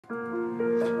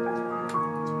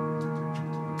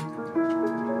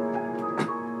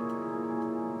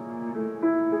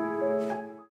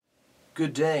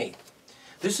Good day.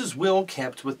 This is Will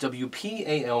Kept with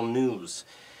WPAL News.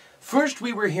 First,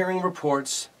 we were hearing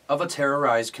reports of a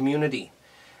terrorized community.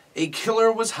 A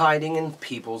killer was hiding in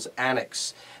people's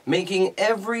attics, making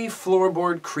every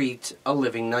floorboard creaked a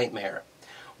living nightmare.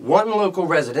 One local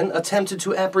resident attempted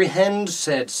to apprehend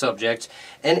said subject,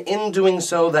 and in doing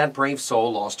so, that brave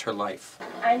soul lost her life.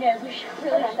 I know, we should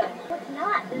really should. What's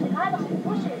not? There's a guy behind the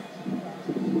bushes.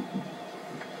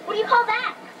 What do you call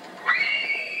that?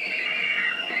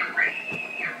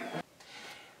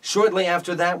 Shortly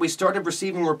after that, we started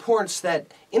receiving reports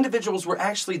that individuals were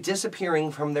actually disappearing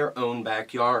from their own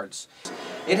backyards.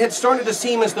 It had started to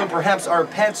seem as though perhaps our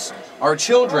pets, our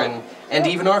children, and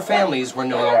even our families were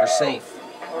no longer safe.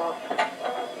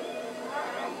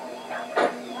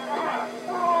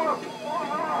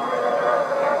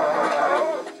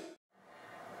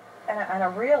 And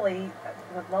I really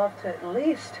would love to at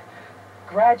least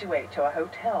graduate to a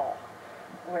hotel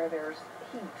where there's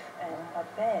heat and a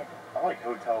bed. I like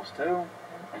hotels too,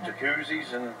 and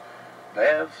jacuzzis and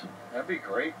baths. That'd be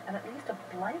great. And at least a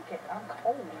blanket. I'm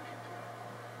cold.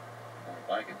 A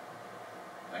blanket.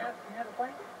 You have a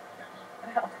blanket?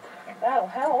 Yes. Well, that'll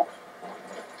help.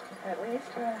 At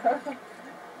least.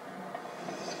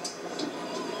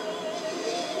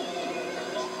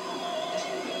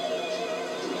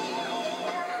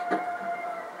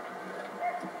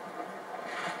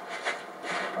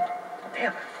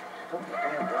 Damn it. Don't be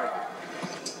damn blanket.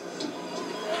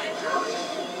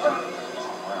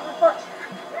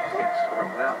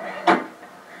 Without me.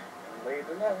 Leave it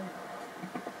alone.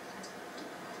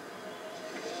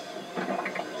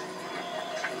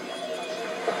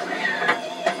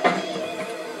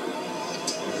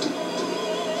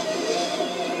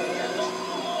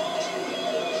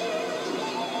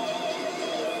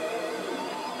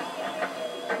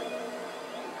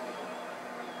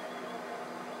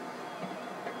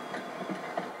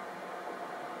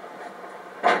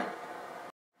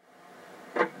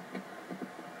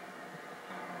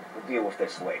 Deal with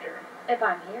this later. If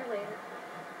I'm here later.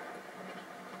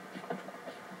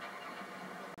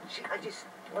 I just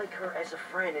like her as a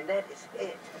friend, and that is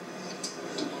it.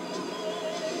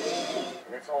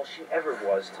 And that's all she ever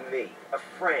was to me. A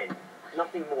friend.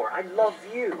 Nothing more. I love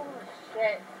you. Oh,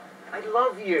 shit. I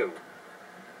love you.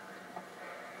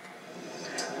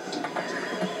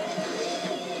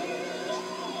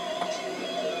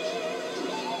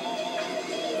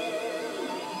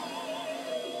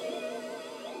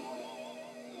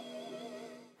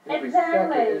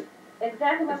 Exactly.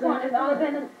 Exactly my point. It's only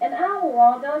been an hour,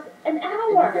 Waldo. An hour.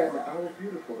 You got an hour,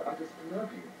 beautiful. I just love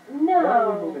you. No. Why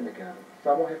are we moving together? So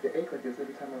I won't have to ache like this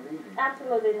every time I leave you.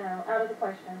 Absolutely no. Out of the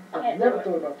question. I've never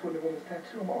thought about putting a woman's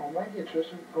tattoo on my arm right here,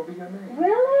 Trisha. Gonna be your name.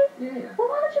 Really? Yeah. Well,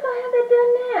 why don't you go have that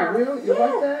done now? For real? You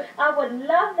like that? I would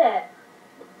love that.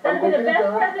 That'd be the best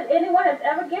present anyone has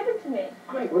ever given to me.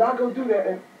 Great. Well, I'll go do that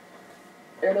and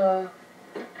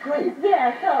great.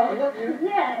 Yeah, so. I love you.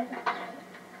 Yes.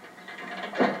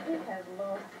 He has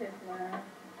lost his mind.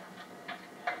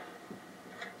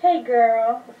 Hey,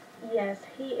 girl. Yes,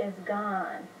 he is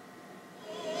gone.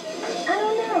 I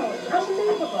don't know. It's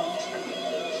unbelievable.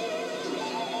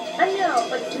 I know,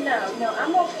 but no,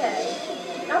 I'm okay.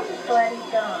 I'm just glad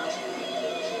he's gone.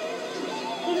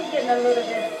 He was getting a little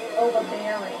bit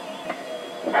overbearing.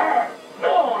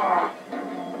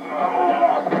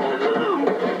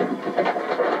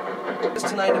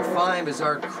 Tonight at 5 as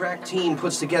our crack team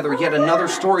puts together yet another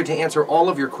story to answer all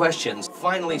of your questions.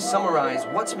 Finally summarize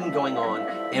what's been going on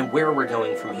and where we're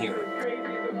going from here.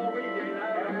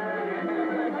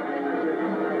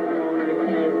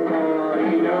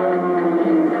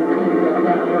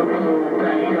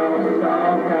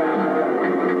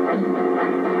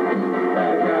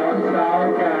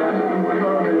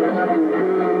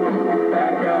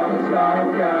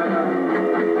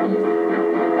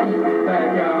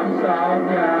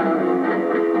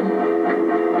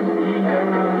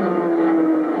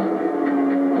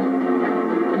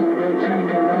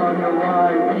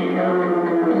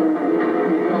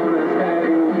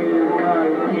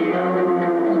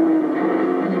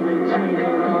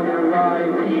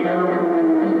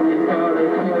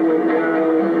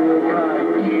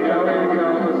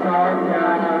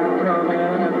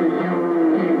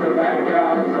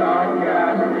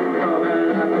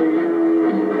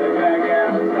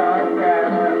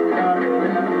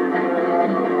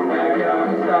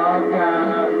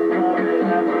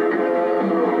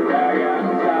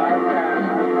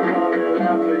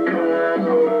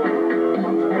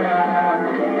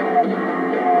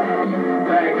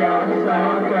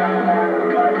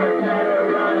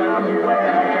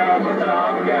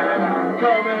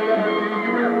 Coming